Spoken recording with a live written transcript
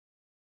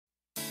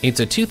It's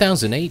a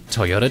 2008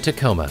 Toyota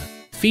Tacoma.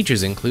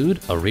 Features include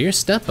a rear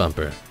step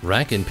bumper,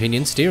 rack and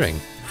pinion steering,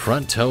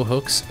 front tow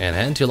hooks, and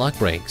anti-lock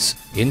brakes.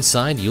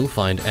 Inside you'll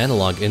find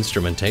analog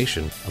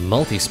instrumentation, a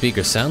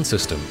multi-speaker sound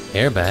system,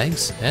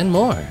 airbags, and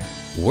more.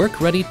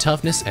 Work-ready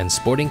toughness and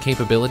sporting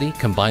capability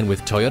combined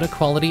with Toyota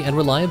quality and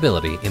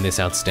reliability in this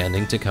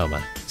outstanding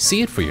Tacoma.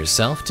 See it for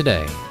yourself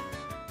today.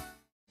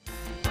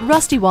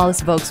 Rusty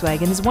Wallis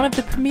Volkswagen is one of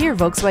the premier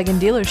Volkswagen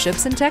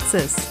dealerships in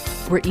Texas.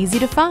 We're easy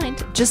to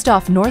find just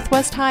off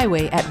Northwest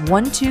Highway at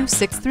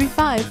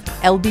 12635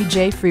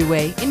 LBJ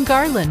Freeway in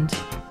Garland.